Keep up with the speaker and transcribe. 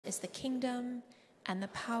is the kingdom and the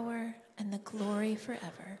power and the glory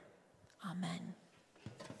forever. Amen.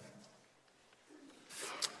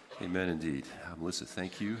 Amen indeed. Melissa,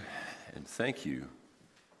 thank you. And thank you,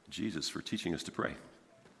 Jesus, for teaching us to pray.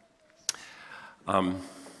 I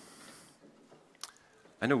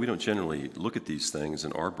know we don't generally look at these things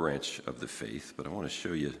in our branch of the faith, but I want to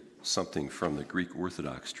show you something from the Greek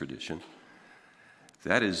Orthodox tradition.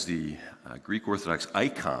 That is the Greek Orthodox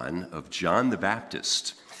icon of John the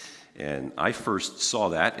Baptist. And I first saw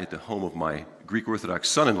that at the home of my Greek Orthodox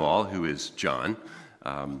son-in-law, who is John,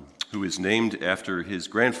 who is named after his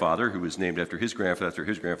grandfather, who is named after his grandfather, after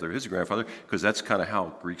his grandfather, his grandfather, because that's kind of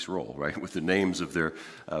how Greeks roll, right, with the names of their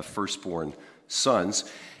firstborn sons.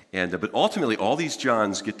 But ultimately, all these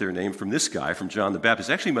Johns get their name from this guy, from John the Baptist.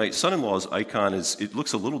 Actually, my son-in-law's icon it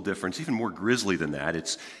looks a little different. It's even more grisly than that.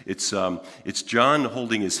 It's John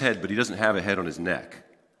holding his head, but he doesn't have a head on his neck.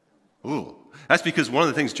 Ooh. That's because one of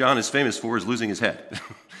the things John is famous for is losing his head.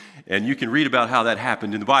 And you can read about how that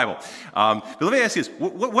happened in the Bible. But let me ask you this.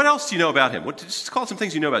 What else do you know about him? Just call some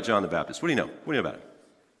things you know about John the Baptist. What do you know? What do you know about him?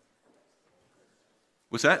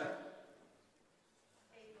 What's that?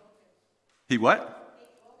 He what?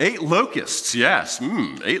 8 locusts, yes.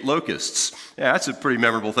 8 locusts. Yeah, that's a pretty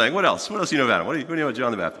memorable thing. What else? What else do you know about him? What do you know about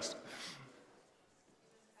John the Baptist?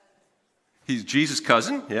 He's Jesus'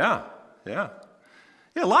 cousin? Yeah.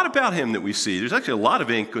 Yeah, a lot about him that we see. There's actually a lot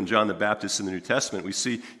of ink on John the Baptist in the New Testament. We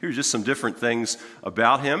see here's just some different things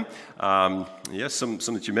about him. Yes, some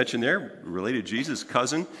that you mentioned there, related to Jesus'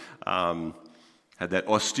 cousin. Had that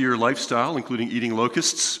austere lifestyle, including eating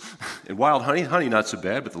locusts and wild honey. Honey, not so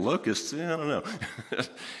bad, but the locusts, I don't know.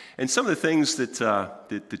 And some of the things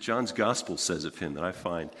that John's Gospel says of him that I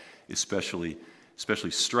find especially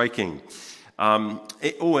striking.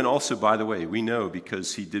 And also, by the way, we know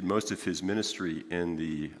because he did most of his ministry in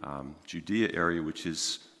the Judea area, which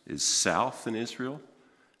is south in Israel,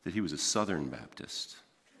 that he was a Southern Baptist.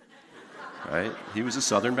 Right? He was a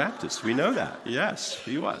Southern Baptist. We know that. Yes,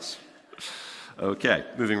 he was. Okay,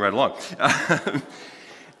 moving right along.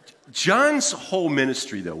 John's whole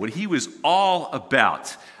ministry, though, what he was all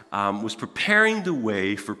about was preparing the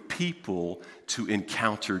way for people to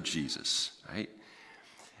encounter Jesus, right?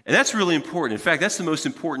 And that's really important. In fact, that's the most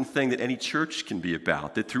important thing that any church can be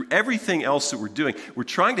about, that through everything else that we're doing, we're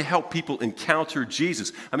trying to help people encounter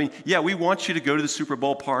Jesus. I mean, yeah, we want you to go to the Super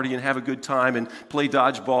Bowl party and have a good time and play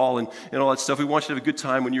dodgeball and all that stuff. We want you to have a good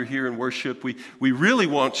time when you're here in worship. We really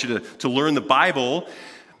want you to learn the Bible.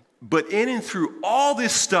 But in and through all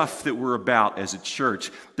this stuff that we're about as a church,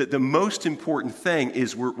 that the most important thing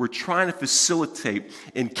is we're trying to facilitate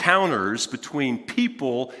encounters between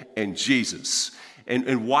people and Jesus.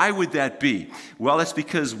 And why would that be? Well, that's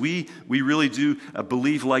because we really do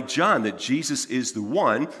believe, like John, that Jesus is the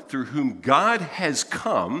one through whom God has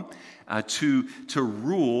come to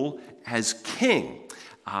rule as king.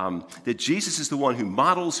 That Jesus is the one who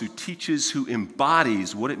models, who teaches, who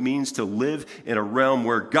embodies what it means to live in a realm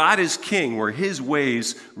where God is king, where his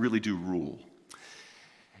ways really do rule.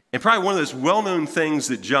 And probably one of those well-known things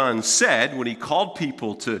that John said when he called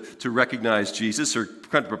people to recognize Jesus or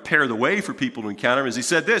kind of prepare the way for people to encounter him is he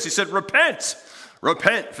said this. He said, repent,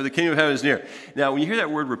 for the kingdom of heaven is near. Now, when you hear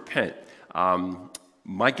that word repent,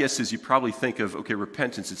 my guess is you probably think of, okay,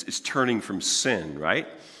 repentance is turning from sin, right?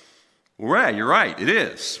 Right, you're right, it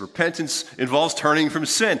is. Repentance involves turning from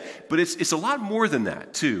sin, but it's a lot more than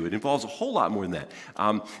that, too. It involves a whole lot more than that.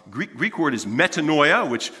 Greek word is metanoia,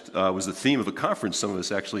 which was the theme of a conference some of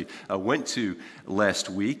us actually went to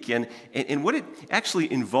last week. And what it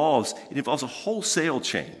actually involves, it involves a wholesale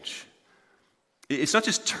change. It's not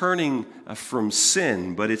just turning from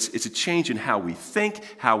sin, but it's a change in how we think,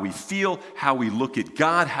 how we feel, how we look at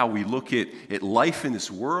God, how we look at life in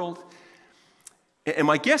this world. And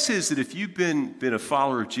my guess is that if you've been a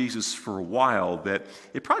follower of Jesus for a while, that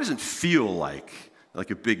it probably doesn't feel like a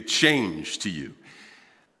big change to you.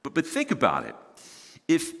 But think about it.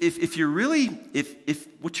 If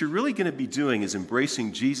what you're really going to be doing is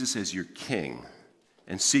embracing Jesus as your king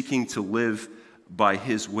and seeking to live by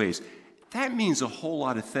his ways, that means a whole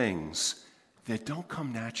lot of things that don't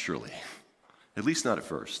come naturally, at least not at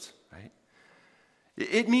first, right?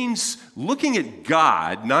 It means looking at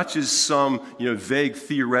God, not just some vague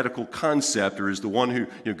theoretical concept or as the one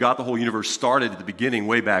who got the whole universe started at the beginning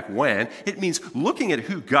way back when. It means looking at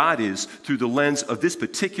who God is through the lens of this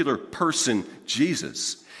particular person,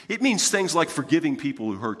 Jesus. It means things like forgiving people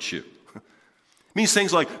who hurt you. It means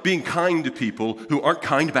things like being kind to people who aren't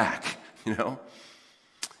kind back,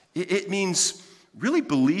 It means really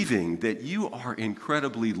believing that you are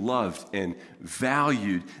incredibly loved and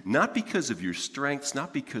valued, not because of your strengths,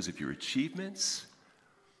 not because of your achievements,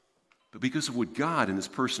 but because of what God in this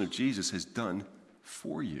person of Jesus has done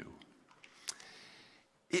for you.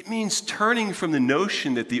 It means turning from the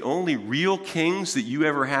notion that the only real kings that you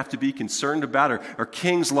ever have to be concerned about are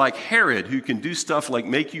kings like Herod, who can do stuff like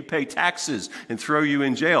make you pay taxes and throw you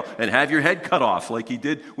in jail and have your head cut off like he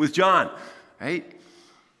did with John, right?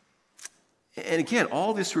 And again,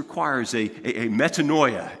 all this requires a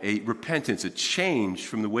metanoia, a repentance, a change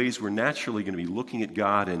from the ways we're naturally going to be looking at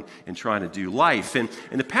God and trying to do life. And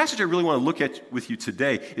the passage I really want to look at with you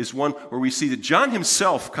today is one where we see that John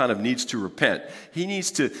himself kind of needs to repent. He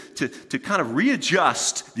needs to kind of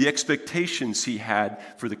readjust the expectations he had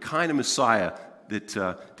for the kind of Messiah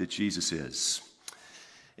that Jesus is.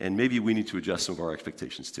 And maybe we need to adjust some of our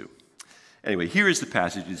expectations too. Anyway, here is the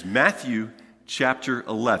passage. It's Matthew chapter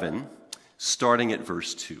 11, starting at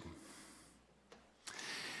verse 2.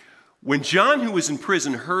 When John, who was in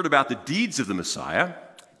prison, heard about the deeds of the Messiah,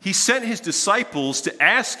 he sent his disciples to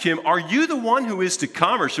ask him, "Are you the one who is to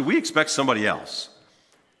come, or should we expect somebody else?"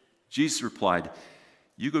 Jesus replied,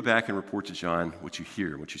 "You go back and report to John what you hear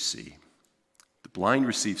and what you see. The blind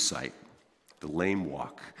receive sight, the lame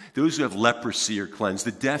walk, those who have leprosy are cleansed,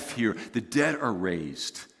 the deaf hear, the dead are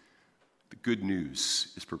raised. The good news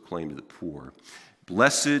is proclaimed to the poor.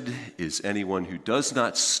 Blessed is anyone who does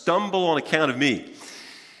not stumble on account of me."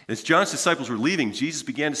 As John's disciples were leaving, Jesus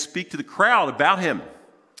began to speak to the crowd about him.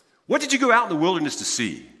 "What did you go out in the wilderness to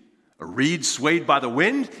see? A reed swayed by the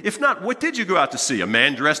wind? If not, what did you go out to see? A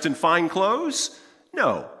man dressed in fine clothes?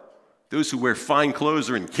 No. Those who wear fine clothes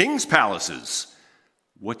are in king's palaces.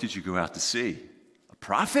 What did you go out to see? A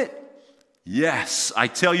prophet? Yes, I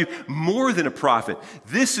tell you, more than a prophet.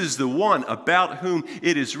 This is the one about whom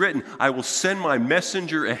it is written, 'I will send my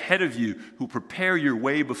messenger ahead of you who will prepare your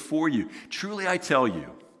way before you.' Truly I tell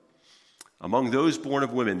you, among those born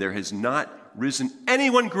of women, there has not risen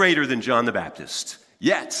anyone greater than John the Baptist.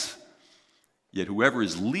 Yet whoever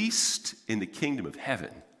is least in the kingdom of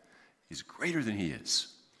heaven is greater than he is.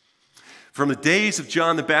 From the days of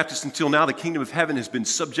John the Baptist until now, the kingdom of heaven has been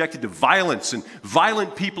subjected to violence, and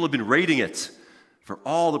violent people have been raiding it. For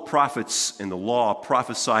all the prophets and the law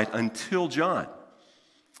prophesied until John.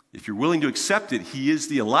 If you're willing to accept it, he is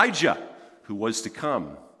the Elijah who was to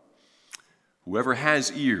come. Whoever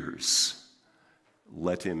has ears,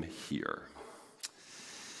 let him hear."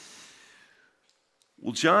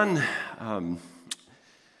 Well, John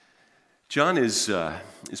is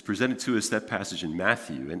presented to us that passage in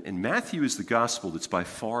Matthew, and Matthew is the gospel that's by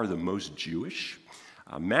far the most Jewish.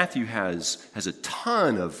 Matthew has a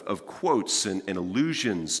ton of quotes and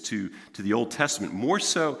allusions to the Old Testament, more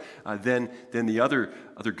so than the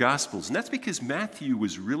other Gospels. And that's because Matthew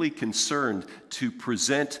was really concerned to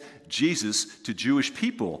present Jesus to Jewish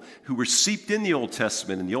people who were steeped in the Old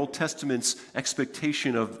Testament and the Old Testament's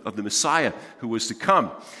expectation of the Messiah who was to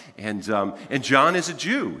come. And John is a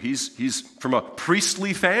Jew. He's from a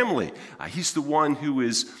priestly family. He's the one who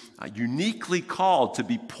is uniquely called to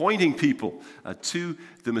be pointing people to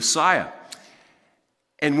the Messiah.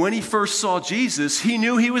 And when he first saw Jesus, he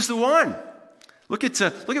knew he was the one. Look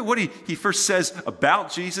at what he first says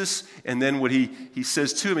about Jesus, and then what he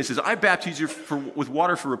says to him. He says, "I baptize you with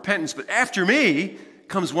water for repentance, but after me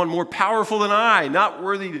comes one more powerful than I, not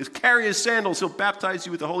worthy to carry his sandals. He'll baptize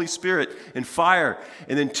you with the Holy Spirit and fire."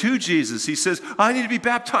 And then to Jesus, he says, "I need to be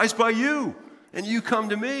baptized by you, and you come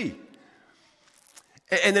to me."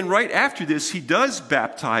 And then right after this, he does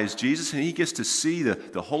baptize Jesus, and he gets to see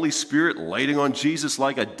the Holy Spirit lighting on Jesus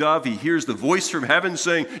like a dove. He hears the voice from heaven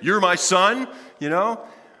saying, "You're my son," you know?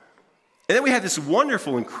 And then we have this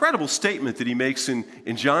wonderful, incredible statement that he makes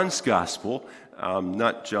in John's gospel.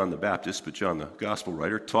 Not John the Baptist, but John the gospel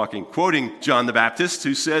writer, quoting John the Baptist,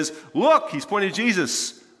 who says, "Look," he's pointing to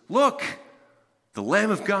Jesus, "look, the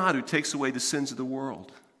Lamb of God who takes away the sins of the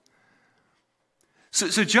world."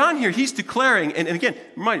 So John here, he's declaring, and again,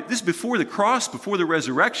 remind, this is before the cross, before the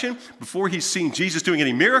resurrection, before he's seen Jesus doing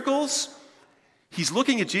any miracles. He's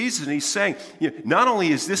looking at Jesus and he's saying, not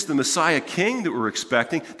only is this the Messiah King that we're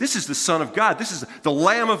expecting, this is the Son of God. This is the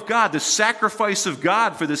Lamb of God, the sacrifice of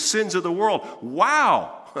God for the sins of the world.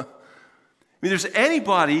 Wow. I mean, there's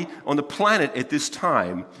anybody on the planet at this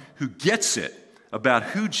time who gets it about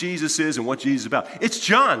who Jesus is and what Jesus is about. It's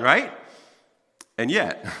John, right? And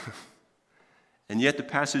yet the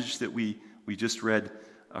passage that we just read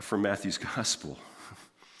from Matthew's gospel,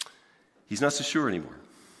 he's not so sure anymore.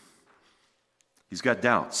 He's got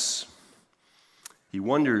doubts. He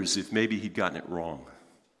wonders if maybe he'd gotten it wrong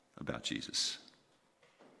about Jesus.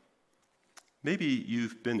 Maybe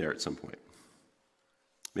you've been there at some point.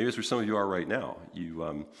 Maybe that's where some of you are right now.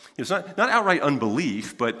 It's not outright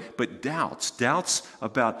unbelief, but doubts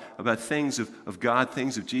about things of God,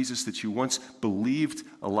 things of Jesus that you once believed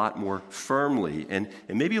a lot more firmly. And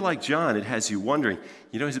maybe like John, it has you wondering,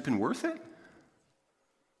 has it been worth it?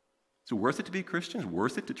 Is it worth it to be a Christian? Is it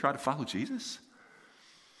worth it to try to follow Jesus?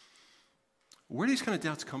 Where do these kind of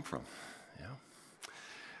doubts come from?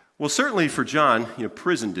 Well, certainly for John,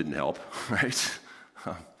 prison didn't help, right?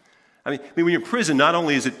 I mean, when you're in prison, not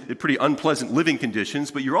only is it pretty unpleasant living conditions,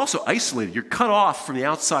 but you're also isolated. You're cut off from the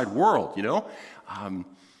outside world,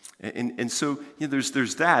 And so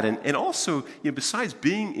there's that. And also, besides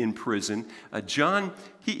being in prison, John,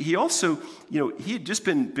 he also, he had just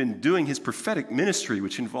been doing his prophetic ministry,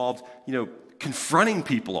 which involved, confronting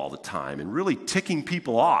people all the time and really ticking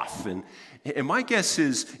people off. And my guess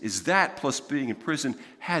is that plus being in prison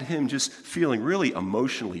had him just feeling really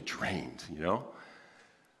emotionally drained,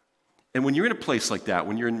 And when you're in a place like that,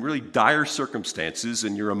 when you're in really dire circumstances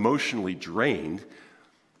and you're emotionally drained,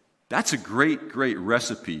 that's a great, great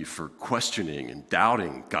recipe for questioning and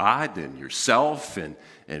doubting God and yourself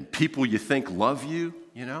and people you think love you,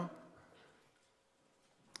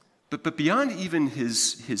 But beyond even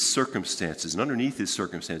his circumstances and underneath his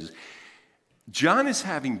circumstances, John is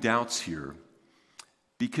having doubts here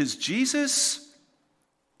because Jesus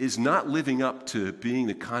is not living up to being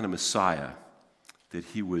the kind of Messiah that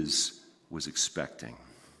he was expecting.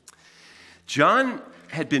 John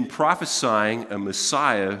had been prophesying a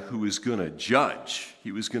Messiah who was going to judge.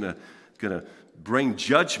 He was going to bring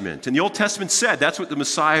judgment. And the Old Testament said that's what the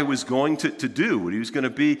Messiah was going to do, what he was going to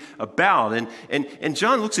be about. And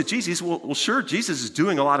John looks at Jesus. He says, well, sure, Jesus is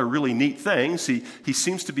doing a lot of really neat things. He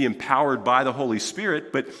seems to be empowered by the Holy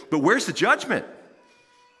Spirit, but where's the judgment?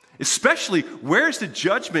 Especially, where's the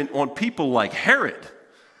judgment on people like Herod?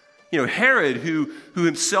 Herod, who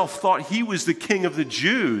himself thought he was the king of the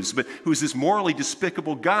Jews, but who was this morally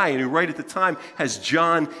despicable guy, and who right at the time has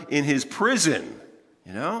John in his prison,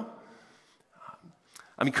 I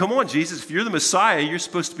mean, come on, Jesus, if you're the Messiah, you're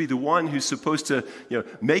supposed to be the one who's supposed to,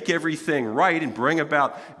 make everything right and bring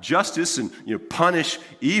about justice and, punish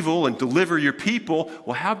evil and deliver your people.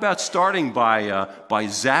 Well, how about starting by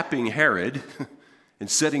zapping Herod and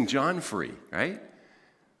setting John free, right?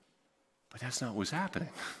 But that's not what's happening.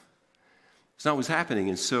 It's not what's happening,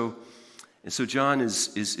 and so John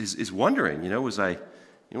is wondering, was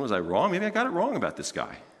I wrong? Maybe I got it wrong about this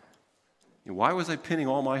guy. Why was I pinning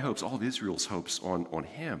all my hopes, all of Israel's hopes, on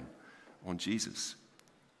him, on Jesus?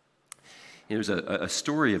 There's a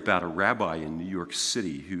story about a rabbi in New York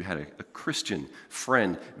City who had a Christian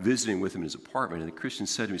friend visiting with him in his apartment, and the Christian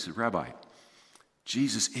said to him, he said, "Rabbi,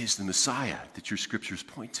 Jesus is the Messiah that your scriptures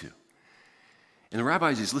point to." And the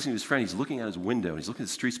rabbi, as he's listening to his friend, he's looking out his window, and he's looking at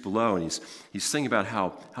the streets below, and he's thinking about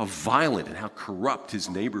how violent and how corrupt his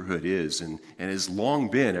neighborhood is and has long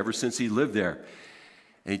been ever since he lived there.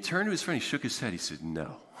 And he turned to his friend, he shook his head, he said,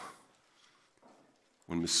 "No.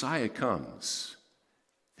 When Messiah comes,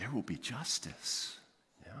 there will be justice."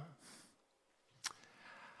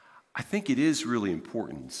 I think it is really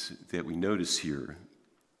important that we notice here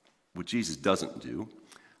what Jesus doesn't do.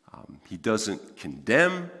 He doesn't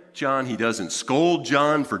condemn John. He doesn't scold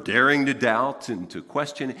John for daring to doubt and to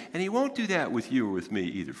question. And he won't do that with you or with me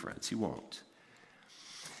either, friends. He won't.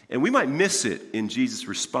 And we might miss it in Jesus'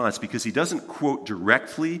 response because he doesn't quote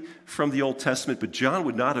directly from the Old Testament, but John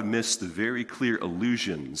would not have missed the very clear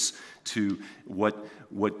allusions to what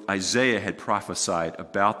Isaiah had prophesied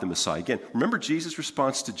about the Messiah. Again, remember Jesus'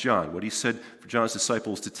 response to John, what he said for John's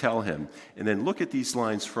disciples to tell him. And then look at these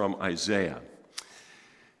lines from Isaiah.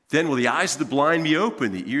 "Then will the eyes of the blind be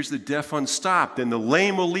opened, the ears of the deaf unstopped. Then the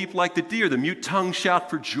lame will leap like the deer, the mute tongue shout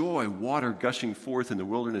for joy, water gushing forth in the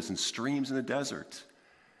wilderness and streams in the desert."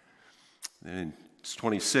 And it's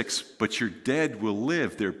 26, "But your dead will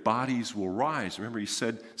live, their bodies will rise." Remember, he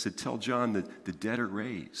said tell John that the dead are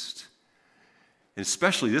raised. And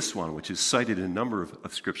especially this one, which is cited in a number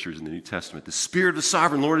of scriptures in the New Testament. "The Spirit of the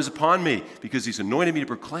Sovereign Lord is upon me, because he's anointed me to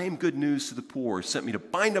proclaim good news to the poor, sent me to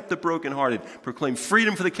bind up the brokenhearted, proclaim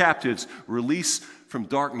freedom for the captives, release from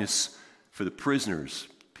darkness for the prisoners."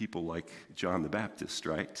 People like John the Baptist,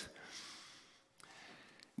 right?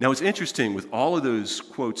 Now, it's interesting, with all of those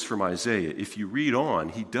quotes from Isaiah, if you read on,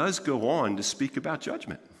 he does go on to speak about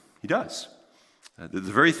judgment. He does. The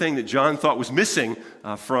very thing that John thought was missing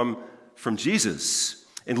from Jesus.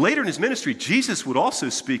 And later in his ministry, Jesus would also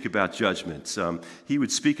speak about judgment. He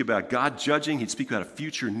would speak about God judging. He'd speak about a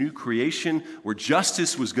future new creation where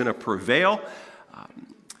justice was going to prevail.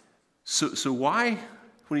 So why,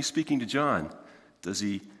 when he's speaking to John, does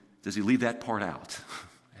he leave that part out?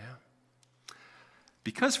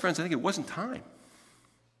 Because, friends, I think it wasn't time.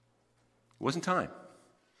 It wasn't time.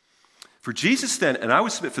 For Jesus then, and I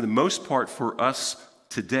would submit for the most part for us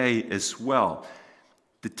today as well,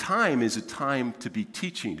 the time is a time to be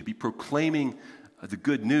teaching, to be proclaiming the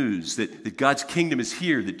good news that God's kingdom is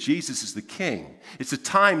here, that Jesus is the king. It's a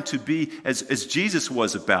time to be, as Jesus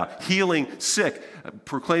was about, healing sick,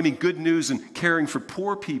 proclaiming good news and caring for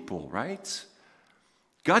poor people, right?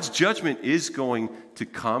 God's judgment is going to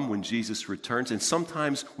come when Jesus returns, and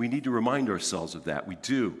sometimes we need to remind ourselves of that. We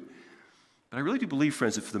do. But I really do believe,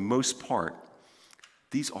 friends, that for the most part,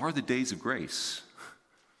 these are the days of grace.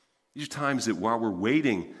 These are times that while we're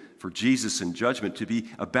waiting for Jesus in judgment to be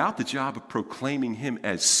about the job of proclaiming him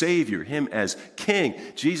as Savior, him as King,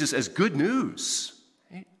 Jesus as good news.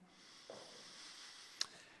 Right?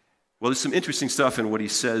 Well, there's some interesting stuff in what he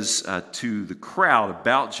says to the crowd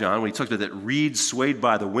about John. When he talks about that reed swayed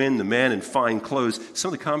by the wind, the man in fine clothes,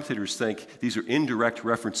 some of the commentators think these are indirect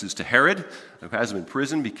references to Herod, who has him in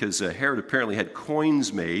prison because Herod apparently had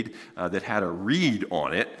coins made that had a reed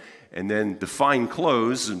on it. And then the fine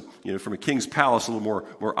clothes, and from a king's palace, a little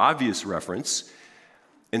more obvious reference.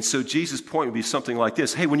 And so Jesus' point would be something like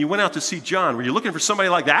this: hey, when you went out to see John, were you looking for somebody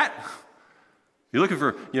like that? You're looking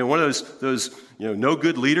for one of those no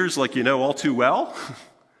good leaders like you know all too well?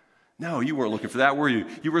 No, you weren't looking for that, were you?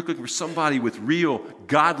 You were looking for somebody with real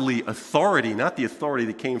godly authority, not the authority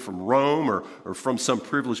that came from Rome or from some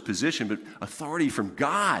privileged position, but authority from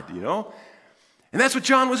God, And that's what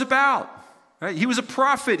John was about. Right? He was a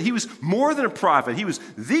prophet. He was more than a prophet. He was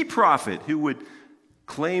the prophet who would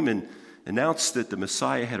claim and announce that the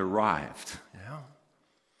Messiah had arrived.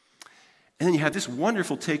 And then you have this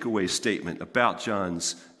wonderful takeaway statement about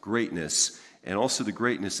John's greatness and also the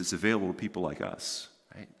greatness that's available to people like us.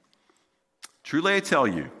 Right? Truly I tell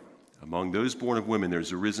you, among those born of women,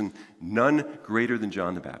 there's arisen none greater than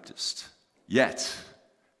John the Baptist. Yet,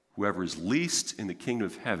 whoever is least in the kingdom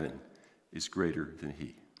of heaven is greater than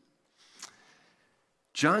he.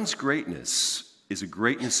 John's greatness is a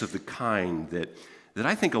greatness of the kind that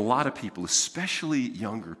I think a lot of people, especially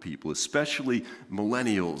younger people, especially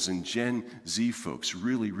millennials and Gen Z folks,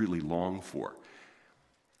 really, really long for.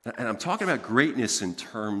 And I'm talking about greatness in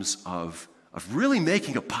terms of really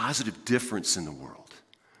making a positive difference in the world.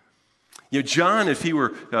 John, if he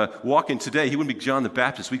were walking today, he wouldn't be John the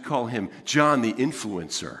Baptist. We'd call him John the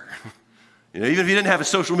Influencer. Even if he didn't have a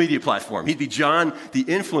social media platform, he'd be John the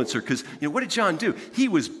Influencer. Because, what did John do? He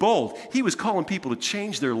was bold. He was calling people to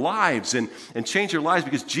change their lives and change their lives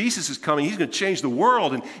because Jesus is coming. He's going to change the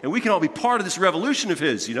world, and we can all be part of this revolution of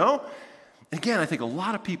his, And again, I think a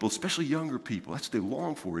lot of people, especially younger people, that's what they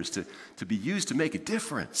long for, is to be used to make a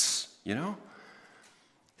difference, And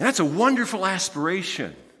that's a wonderful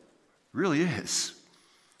aspiration. It really is.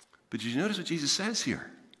 But did you notice what Jesus says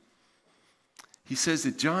here? He says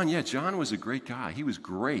that John was a great guy. He was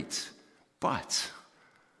great. But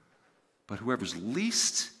whoever's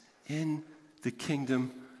least in the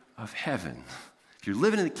kingdom of heaven. If you're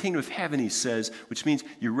living in the kingdom of heaven, he says, which means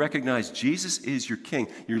you recognize Jesus is your king.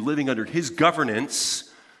 You're living under his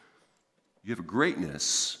governance. You have a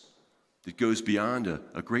greatness that goes beyond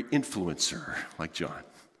a great influencer like John.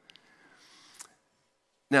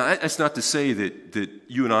 Now, that's not to say that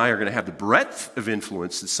you and I are going to have the breadth of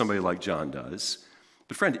influence that somebody like John does.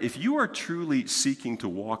 But friend, if you are truly seeking to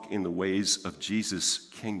walk in the ways of Jesus'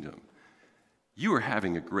 kingdom, you are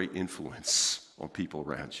having a great influence on people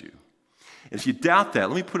around you. And if you doubt that,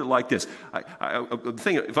 let me put it like this.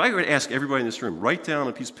 If I were to ask everybody in this room, write down on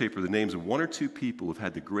a piece of paper the names of one or two people who have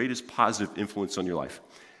had the greatest positive influence on your life.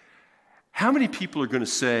 How many people are going to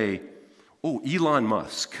say, oh, Elon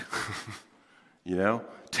Musk,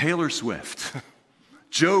 Taylor Swift,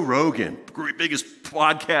 Joe Rogan, biggest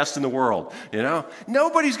podcast in the world,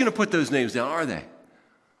 Nobody's going to put those names down, are they?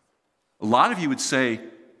 A lot of you would say,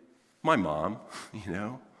 my mom,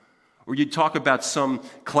 Or you'd talk about some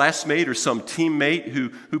classmate or some teammate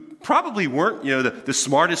who probably weren't, the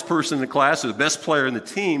smartest person in the class or the best player in the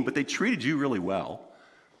team, but they treated you really well.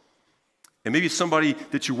 And maybe somebody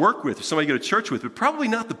that you work with or somebody you go to church with, but probably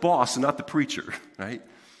not the boss and not the preacher, right?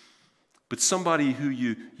 But somebody who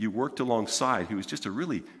you worked alongside who was just a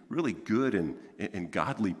really, really good and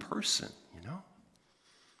godly person,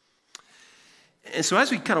 And so as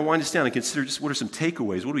we kind of wind this down and consider just what are some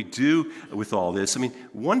takeaways, what do we do with all this? I mean,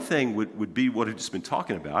 one thing would be what I've just been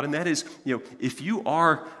talking about, and that is, if you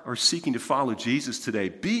are seeking to follow Jesus today,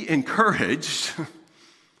 be encouraged,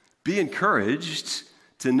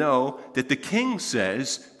 to know that the King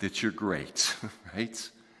says that you're great, right?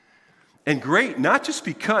 And great not just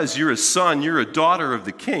because you're a son, you're a daughter of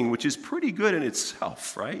the King, which is pretty good in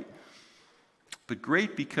itself, right? But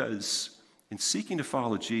great because in seeking to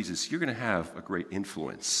follow Jesus, you're going to have a great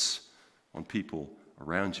influence on people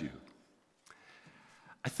around you.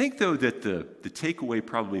 I think, though, that the takeaway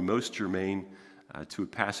probably most germane to a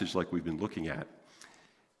passage like we've been looking at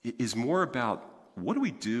is more about what do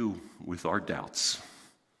we do with our doubts,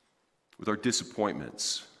 with our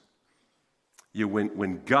disappointments. You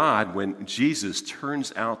know, when Jesus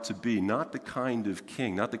turns out to be not the kind of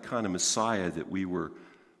king, not the kind of Messiah that we were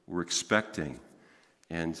expecting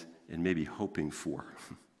and maybe hoping for.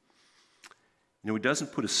 You know, it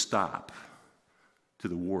doesn't put a stop to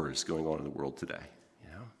the wars going on in the world today. You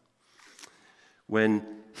know, when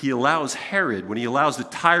he allows Herod, when he allows the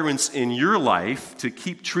tyrants in your life to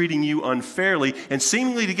keep treating you unfairly and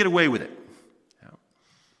seemingly to get away with it. You know,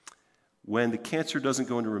 when the cancer doesn't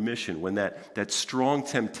go into remission, when that strong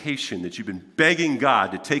temptation that you've been begging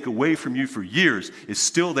God to take away from you for years is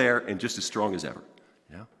still there and just as strong as ever.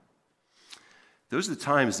 You know? Those are the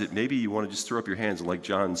times that maybe you want to just throw up your hands and, like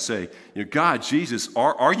John, say, you know, God, Jesus,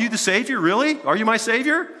 are you the Savior, really? Are you my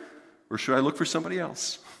Savior? Or should I look for somebody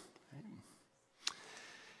else?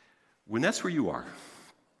 When that's where you are,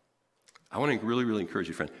 I want to really, really encourage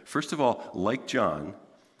you, friend. First of all, like John,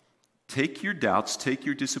 take your doubts, take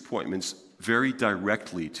your disappointments very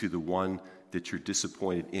directly to the one that you're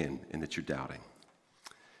disappointed in and that you're doubting.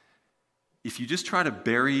 If you just try to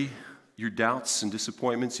bury your doubts and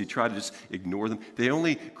disappointments, you try to just ignore them, they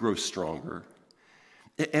only grow stronger.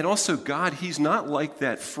 And also, God, he's not like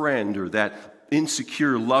that friend or that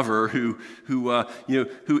insecure lover who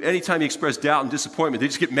anytime you express doubt and disappointment, they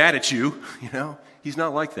just get mad at you. You know, he's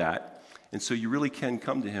not like that. And so you really can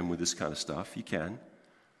come to him with this kind of stuff. You can.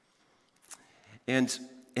 And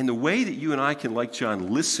the way that you and I can, like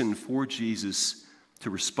John, listen for Jesus to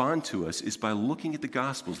respond to us is by looking at the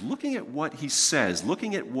Gospels, looking at what he says,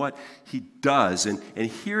 looking at what he does, and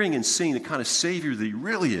hearing and seeing the kind of Savior that he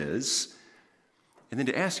really is. And then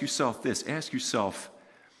to ask yourself this,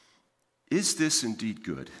 is this indeed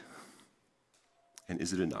good? And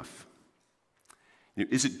is it enough? You know,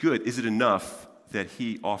 is it good? Is it enough that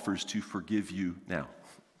he offers to forgive you now?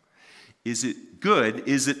 Is it good?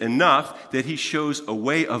 Is it enough that he shows a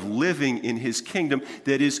way of living in his kingdom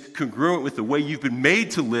that is congruent with the way you've been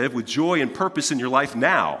made to live with joy and purpose in your life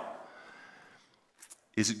now?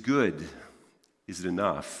 Is it good? Is it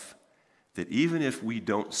enough that even if we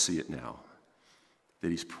don't see it now, that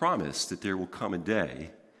he's promised that there will come a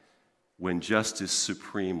day when justice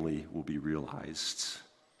supremely will be realized,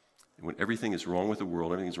 and when everything is wrong with the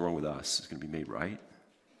world, everything is wrong with us, it's going to be made right?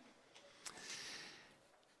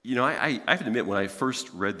 You know, I have to admit, when I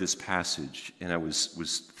first read this passage and I was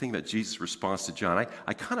thinking about Jesus' response to John,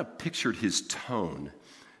 I kind of pictured his tone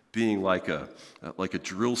being like a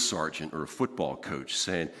drill sergeant or a football coach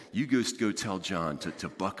saying, you go tell John to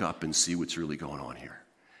buck up and see what's really going on here.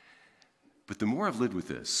 But the more I've lived with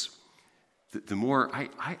this, the more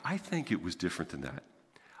I think it was different than that.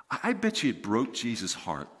 I bet you it broke Jesus'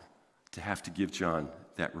 heart to have to give John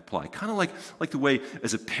that reply. Kind of like the way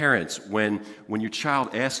as a parent when your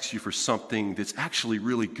child asks you for something that's actually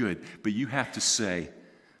really good, but you have to say,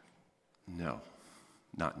 no,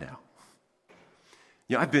 not now.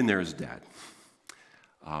 You know, I've been there as a dad.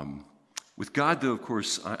 With God, though, of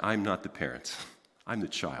course, I'm not the parent. I'm the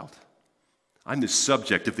child. I'm the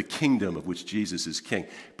subject of the kingdom of which Jesus is king.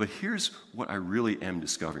 But here's what I really am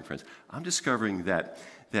discovering, friends. I'm discovering that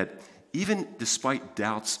even despite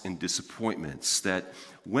doubts and disappointments, that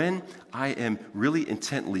when I am really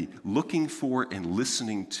intently looking for and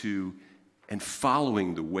listening to and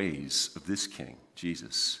following the ways of this king,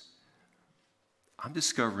 Jesus, I'm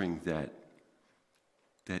discovering that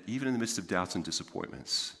even in the midst of doubts and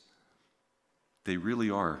disappointments, they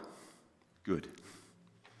really are good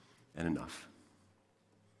and enough.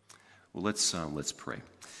 Well, let's pray.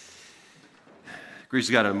 Gracious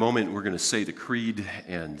God, in a moment we're going to say the creed,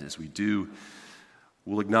 and as we do,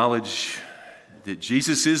 we'll acknowledge that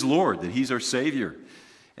Jesus is Lord, that he's our Savior,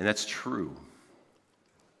 and that's true.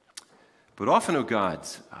 But often, oh God,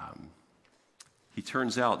 he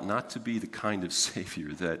turns out not to be the kind of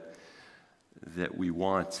Savior that we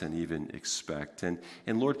want and even expect. And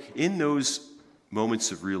Lord, in those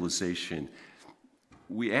moments of realization,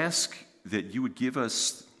 we ask that you would give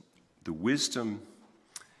us the wisdom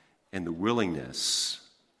and the willingness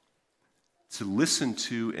to listen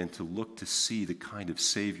to and to look to see the kind of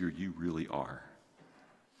Savior you really are,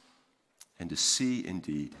 and to see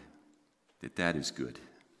indeed that is good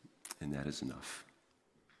and that is enough.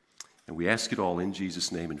 And we ask it all in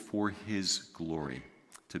Jesus' name and for his glory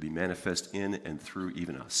to be manifest in and through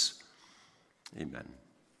even us. Amen.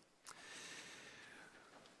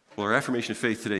 Well, our affirmation of faith today